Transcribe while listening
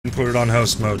put it on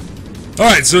host mode.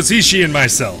 Alright, so it's Eishi and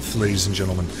myself, ladies and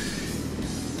gentlemen.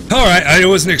 Alright, I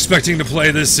wasn't expecting to play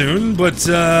this soon, but,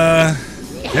 yeah.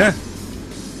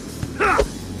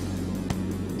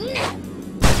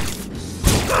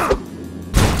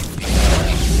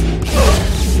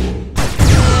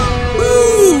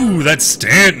 Woo! That's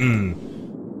Stanton!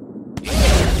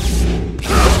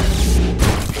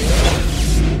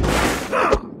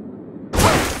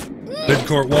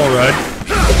 Mid-court wall ride.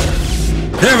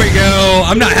 There we go!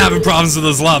 I'm not having problems with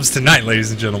those lobs tonight, ladies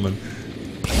and gentlemen.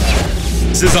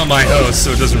 This is on my host,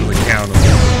 so it doesn't really count.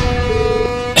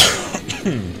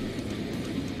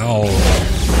 Oh.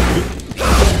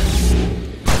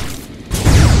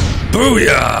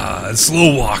 Booyah!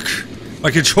 Slow walk. My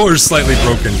controller's slightly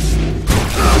broken.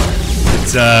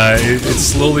 It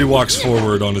slowly walks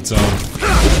forward on its own.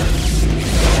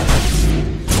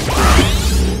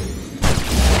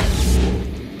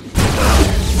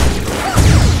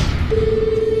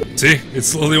 See? It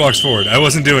slowly walks forward. I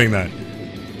wasn't doing that.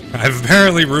 I've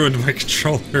apparently ruined my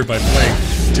controller by playing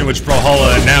too much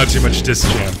Brawlhalla and now too much Disc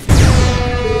Jam.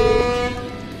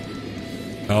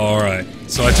 Alright.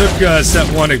 So I took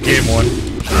set 1 at game 1.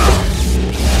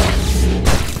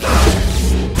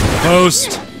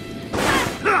 Post.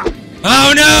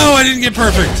 Oh no! I didn't get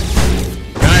perfect!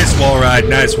 Nice wall ride,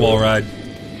 nice wall ride.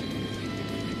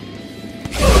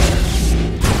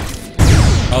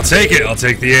 I'll take it, I'll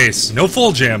take the ace. No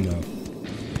full jam though.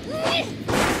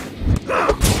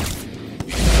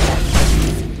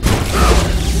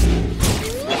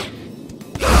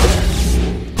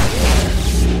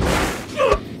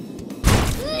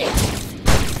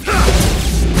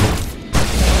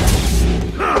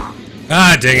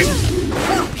 Ah, dang it.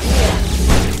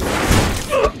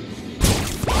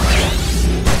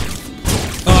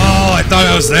 Oh, I thought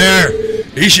I was there.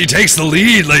 Eishi takes the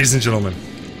lead, ladies and gentlemen.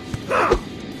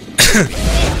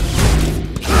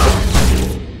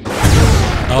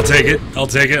 I'll take it. I'll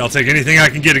take it. I'll take anything I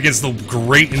can get against the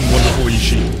great and wonderful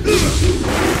Eishi.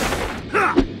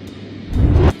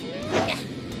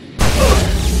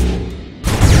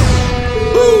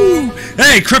 Woo!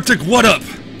 Hey, Cryptic, what up?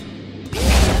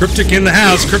 Cryptic in the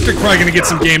house. Cryptic probably gonna get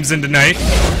some games in tonight.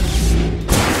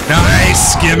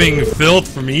 Nice skimming filth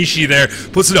from Eishi there.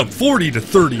 Puts it up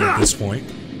 40-30 at this point.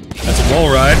 That's a wall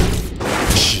ride.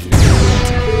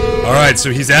 Alright,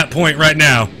 so he's at point right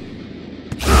now.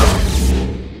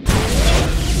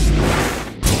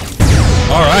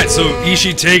 Alright, so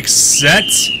Eishi takes set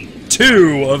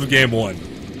 2 of game 1.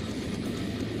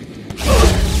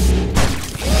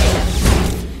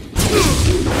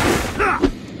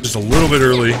 Just a little bit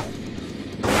early.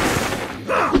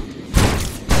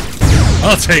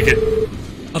 I'll take it.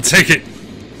 I'll take it.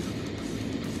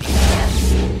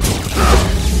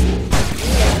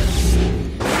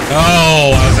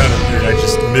 Oh, I was out of it. I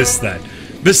just missed that.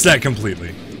 Missed that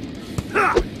completely.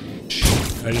 I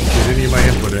didn't get any of my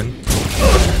input in.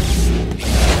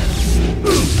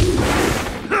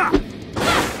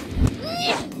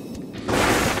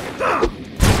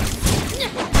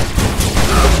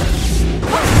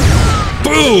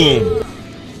 Boom!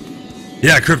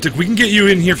 Yeah, Cryptic, we can get you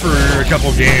in here for a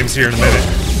couple games here in a minute.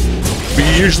 We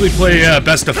usually play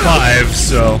best of 5,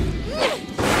 so...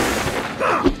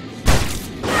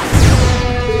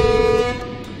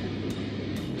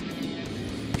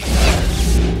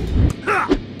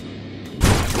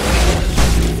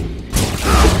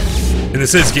 And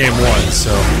this is game 1,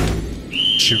 so...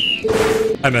 Shoot.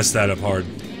 I messed that up hard.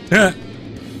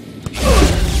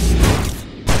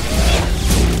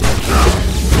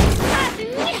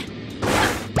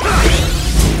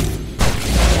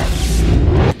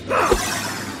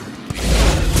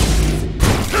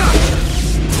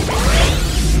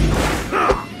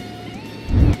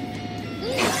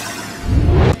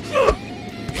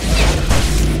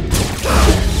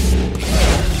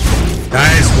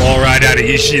 Out of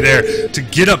Eishi there to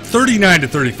get up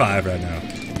 39-35 right now.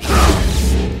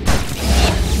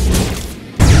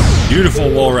 Beautiful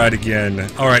wall ride again.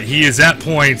 Alright, he is at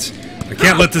point. I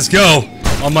can't let this go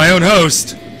on my own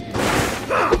host.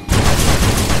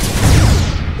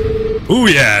 Ooh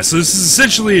yeah, so this is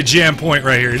essentially a jam point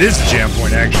right here. It is a jam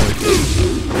point actually.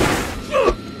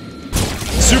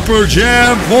 Super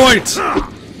jam point!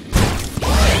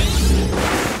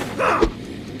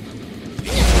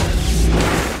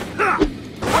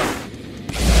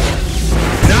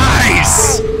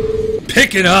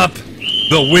 Picking up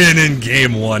the win in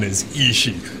game 1 is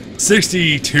Eishi.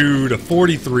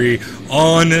 62-43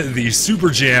 on the Super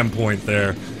Jam point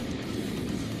there. Here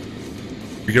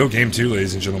we go, game 2,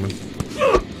 ladies and gentlemen.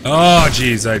 Oh,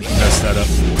 jeez, I messed that up.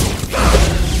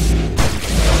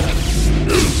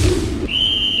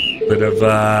 Bit of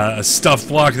a stuff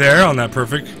block there on that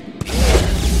perfect.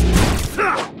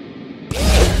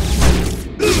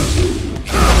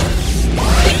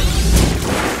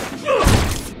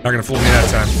 Not gonna fool me that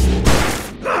time.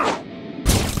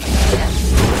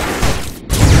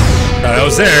 Thought I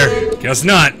was there. Guess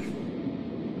not.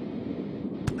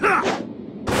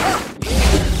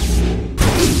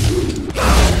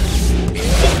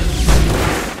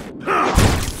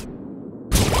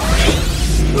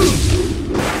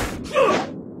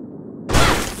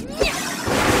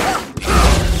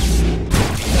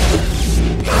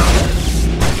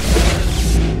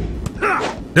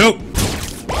 Nope.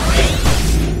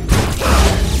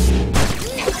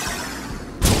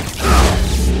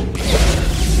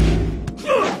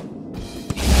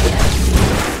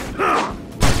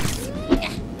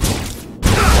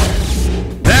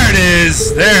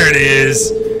 There it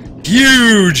is.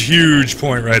 Huge, huge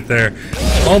point right there.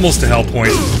 Almost a hell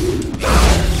point.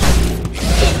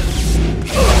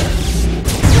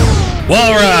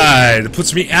 Well, alright. It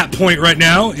puts me at point right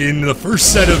now in the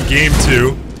first set of game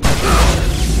 2.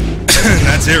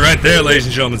 That's it right there, ladies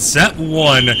and gentlemen. Set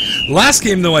 1. Last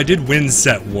game, though, I did win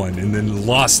set 1 and then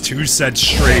lost 2 sets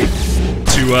straight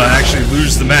to actually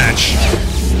lose the match.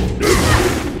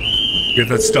 Get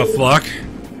that stuff block.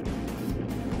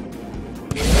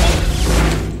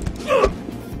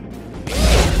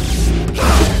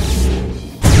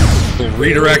 Little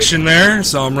redirection there,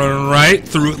 so I'm running right,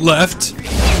 through it left.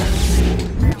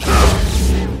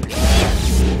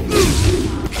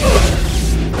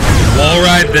 Wall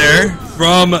ride there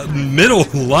from middle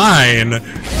line.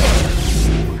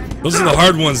 Those are the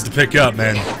hard ones to pick up,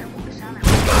 man.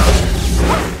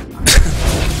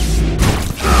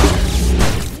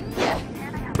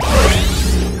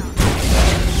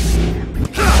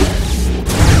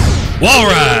 Wall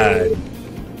ride.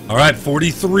 All right,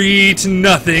 43 to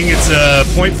nothing. It's a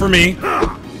point for me.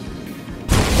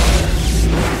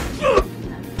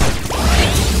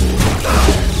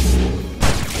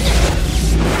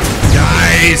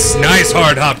 Nice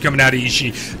hard hop coming out of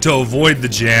Eishi to avoid the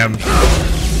jam.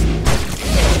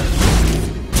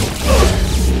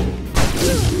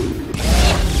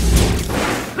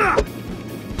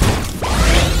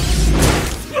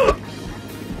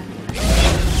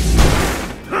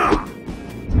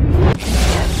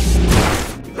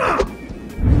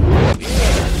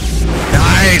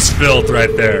 Nice filth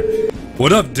right there.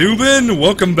 What up, Dubin?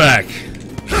 Welcome back.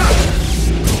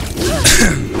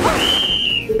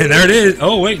 And there it is.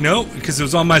 Oh, wait, no, because it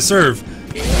was on my serve.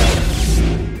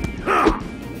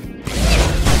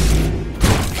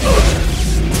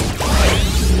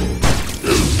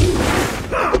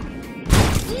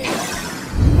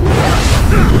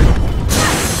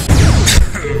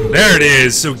 There it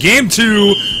is. So game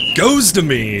 2 goes to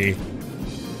me.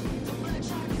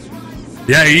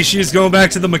 Yeah, Eishi is going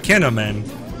back to the McKenna, man.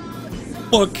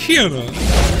 McKenna.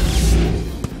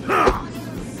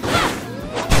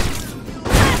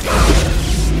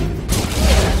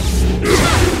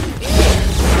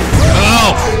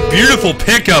 Beautiful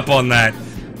pickup on that.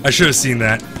 I should have seen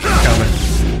that coming.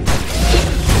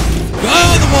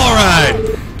 Oh, the wall ride!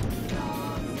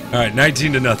 Alright,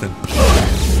 19 to nothing.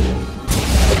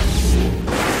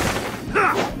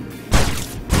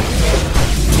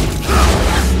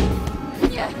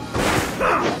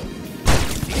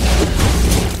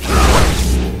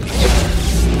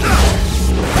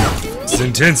 It's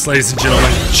intense, ladies and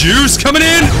gentlemen. Juice coming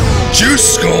in!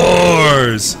 Juice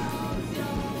scores!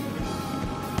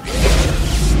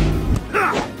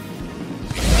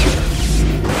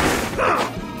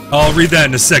 I'll read that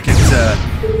in a second.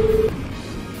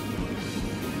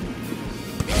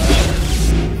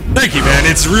 Thank you, man.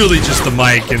 It's really just the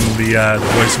mic and the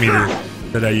voice meter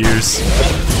that I use.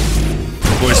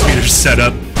 Voice meter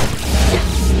setup.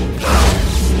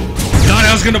 Thought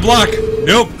I was gonna block.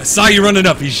 Nope. I saw you running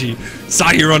up, Eishi.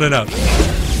 Saw you running up.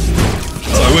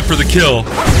 So I went for the kill.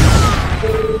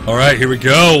 All right, here we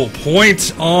go.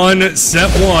 Point on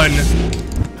set 1.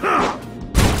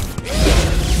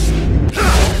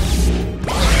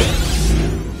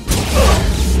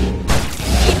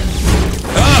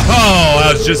 Oh,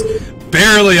 I was just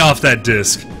barely off that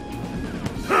disc.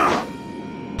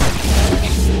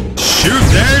 Shoot,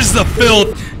 there's the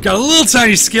filth. Got a little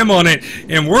tiny skim on it,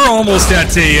 and we're almost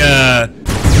at a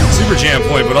super jam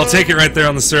point, but I'll take it right there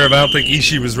on the serve. I don't think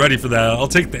Eishi was ready for that. I'll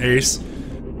take the ace.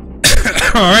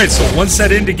 Alright, so 1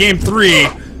 set into game 3.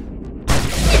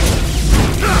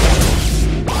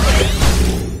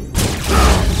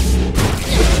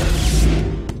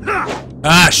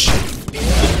 Ah, shit.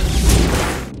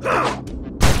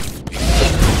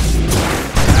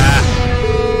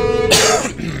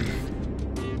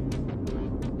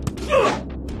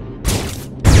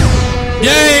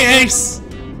 Yay, ace!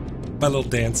 My little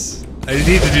dance. I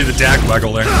need to do the Dak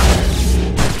waggle there.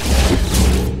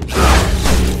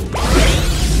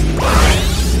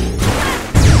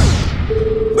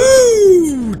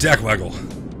 Woo! Dak waggle.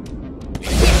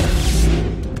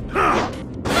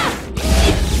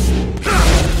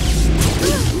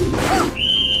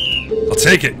 I'll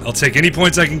take it. I'll take any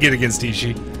points I can get against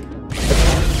Eishi.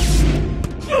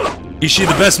 Eishi,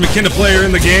 the best McKenna player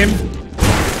in the game.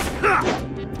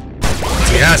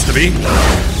 He has to be.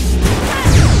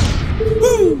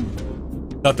 Woo!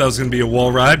 Thought that was going to be a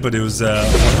wall ride, but it was one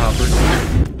hopper.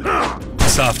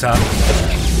 Soft hop.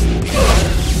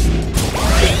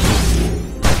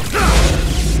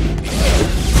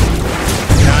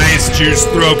 Nice juice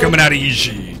throw coming out of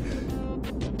Eishi.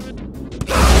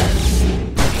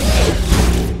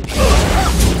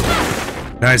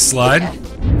 Nice slide.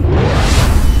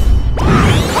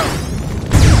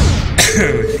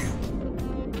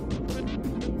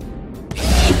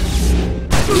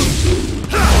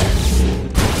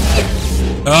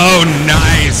 Oh,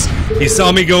 nice! He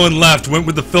saw me going left, went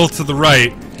with the filth to the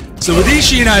right. So with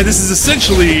Eishi and I, this is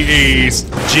essentially a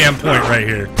jam point right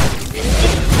here.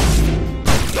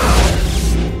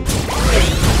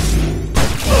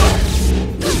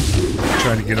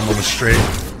 Trying to get him on the straight.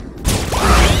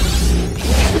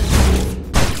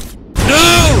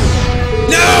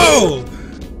 No!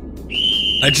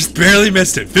 I just barely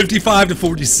missed it. 55 to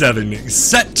 47.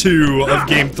 Set 2 of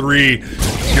game 3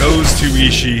 goes to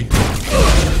Eishi.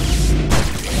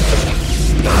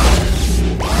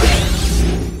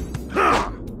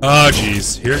 Oh,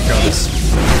 jeez. Here it comes.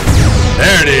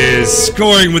 There it is.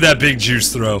 Scoring with that big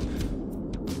juice throw.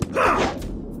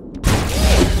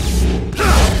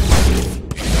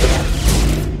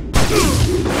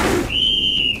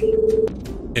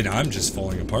 And I'm just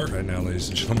falling apart right now, ladies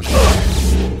and gentlemen.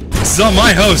 This is on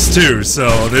my host, too,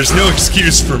 so there's no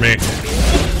excuse for me.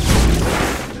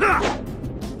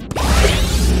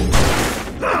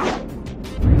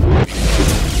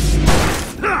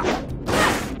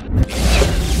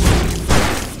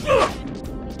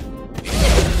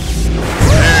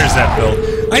 There's that build.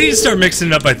 I need to start mixing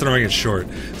it up by throwing it short.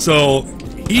 So,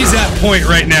 he's at point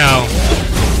right now.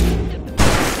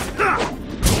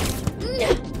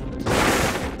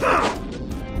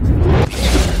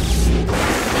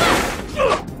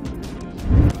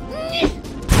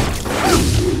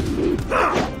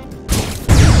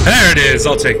 There it is,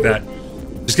 I'll take that.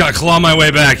 Just gotta claw my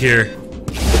way back here.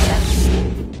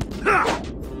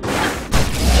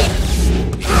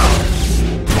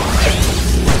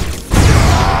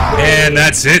 And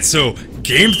that's it, so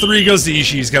game 3 goes to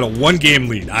Eishi. He's got a 1-game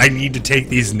lead. I need to take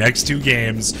these next 2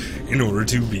 games in order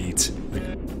to beat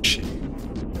Eishi.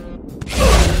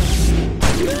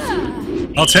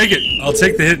 I'll take it. I'll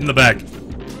take the hit in the back.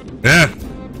 Yeah.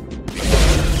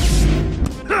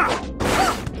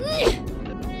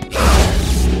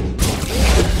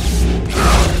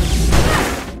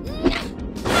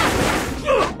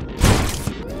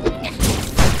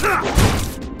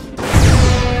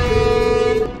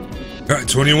 Alright,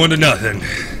 21 to nothing.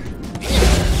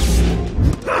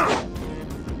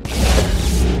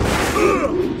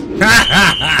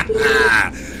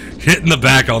 Hitting the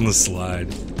back on the slide.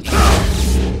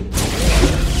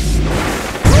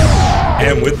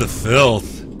 And with the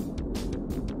filth.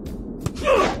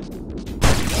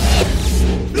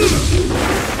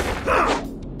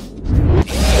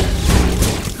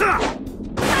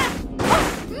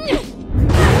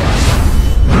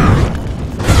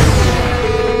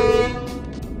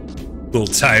 Little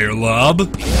tire lob.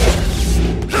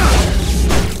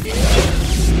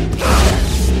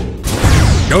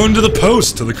 Going to the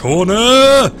post, to the corner,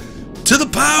 to the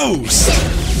post.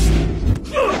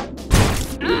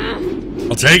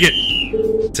 I'll take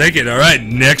it. Take it. All right,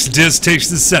 next disc takes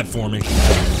the set for me.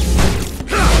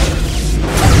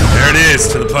 There it is,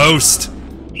 to the post.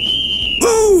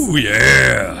 Woo,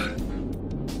 yeah.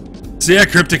 So yeah,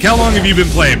 Cryptic, how long have you been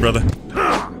playing, brother?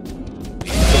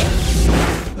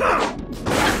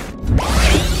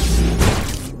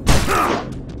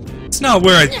 It's not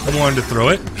where I wanted to throw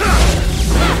it.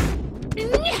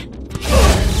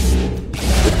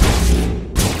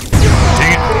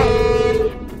 Dang it.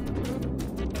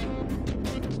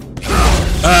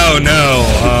 Oh no,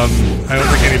 I don't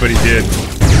think anybody did.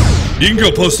 You can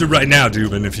go post it right now,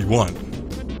 Dubin, if you want.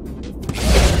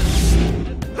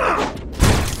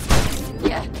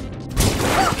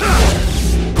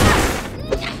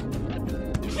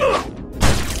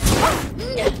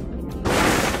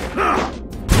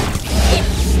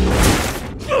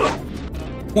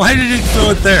 Why did he throw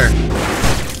it there?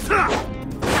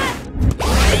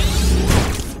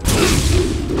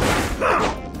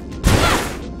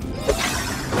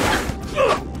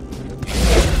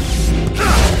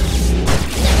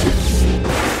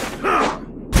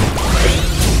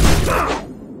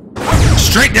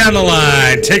 right down the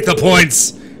line. Take the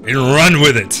points and run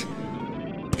with it.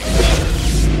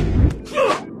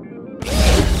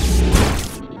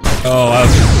 Oh, I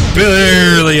was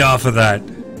barely off of that.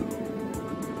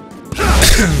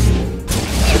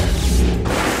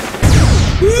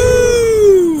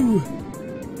 Woo!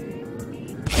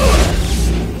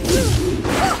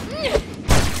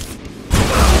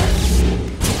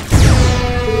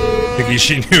 I think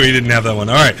she knew he didn't have that one.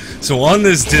 Alright, so on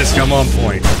this disc, I'm on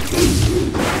point.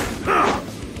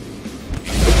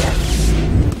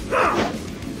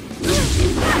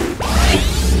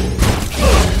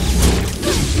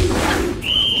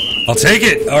 I'll take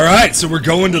it. Alright, so we're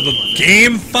going to the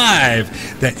Game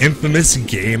 5. That infamous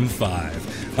Game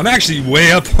 5. I'm actually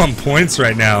way up on points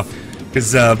right now,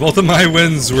 because both of my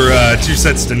wins were 2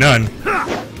 sets to none.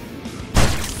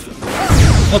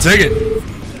 I'll take it.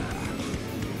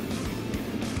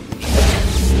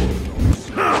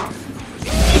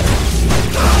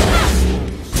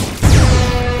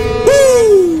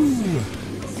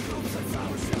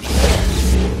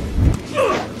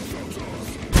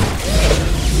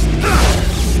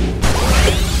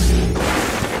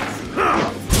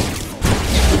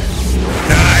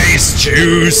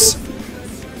 Juice!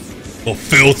 Little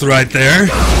filth right there.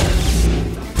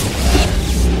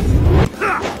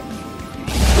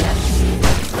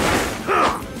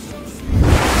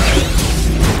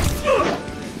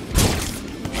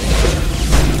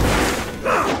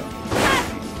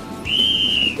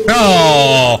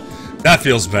 Oh, that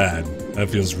feels bad. That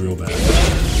feels real bad.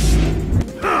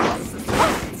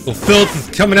 Little filth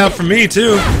is coming out from me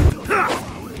too.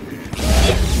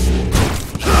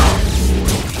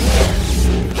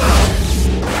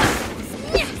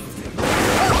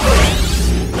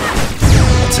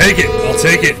 I'll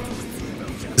take it.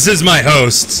 This is my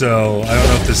host, so I don't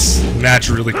know if this match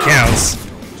really counts.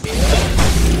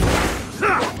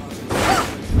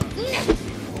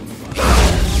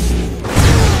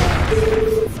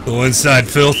 Little inside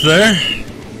filth there.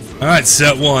 Alright,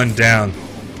 set 1 down.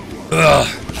 Ugh.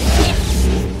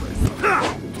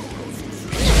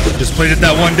 Just played it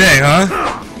that one day, huh?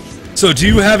 So, do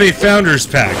you have a Founders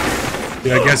Pack?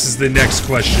 Yeah, I guess is the next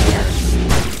question here.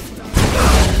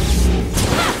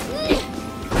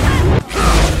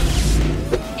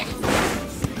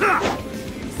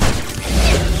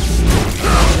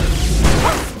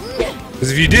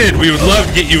 Because if you did, we would love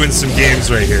to get you in some games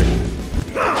right here.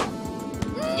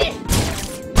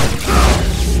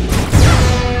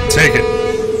 Take it.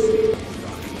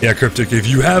 Yeah, Cryptic, if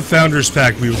you have Founders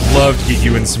Pack, we would love to get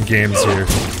you in some games here.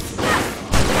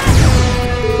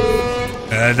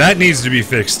 That needs to be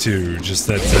fixed too, just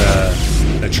that,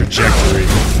 that trajectory.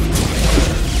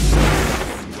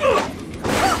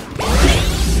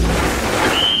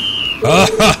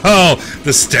 Oh,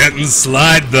 the Stanton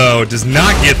slide, though, does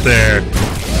not get there.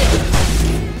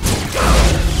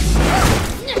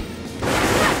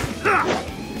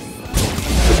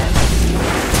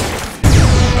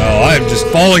 Oh, I'm just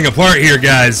falling apart here,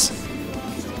 guys.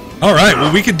 Alright,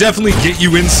 well, we could definitely get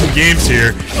you in some games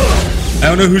here. I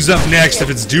don't know who's up next,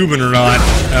 if it's Dubin or not.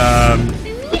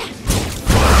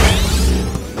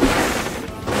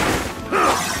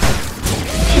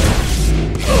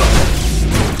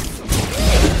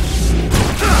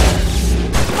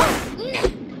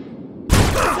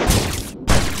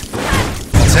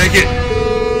 Take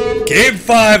it. Game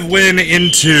 5 win in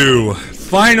 2.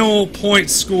 Final point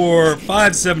score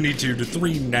 572 to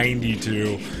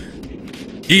 392.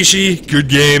 Eishi, good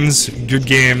games, good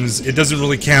games. It doesn't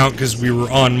really count because we were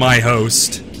on my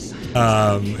host,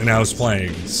 and I was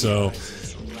playing. So,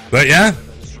 but yeah.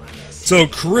 So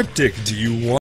Cryptic, do you want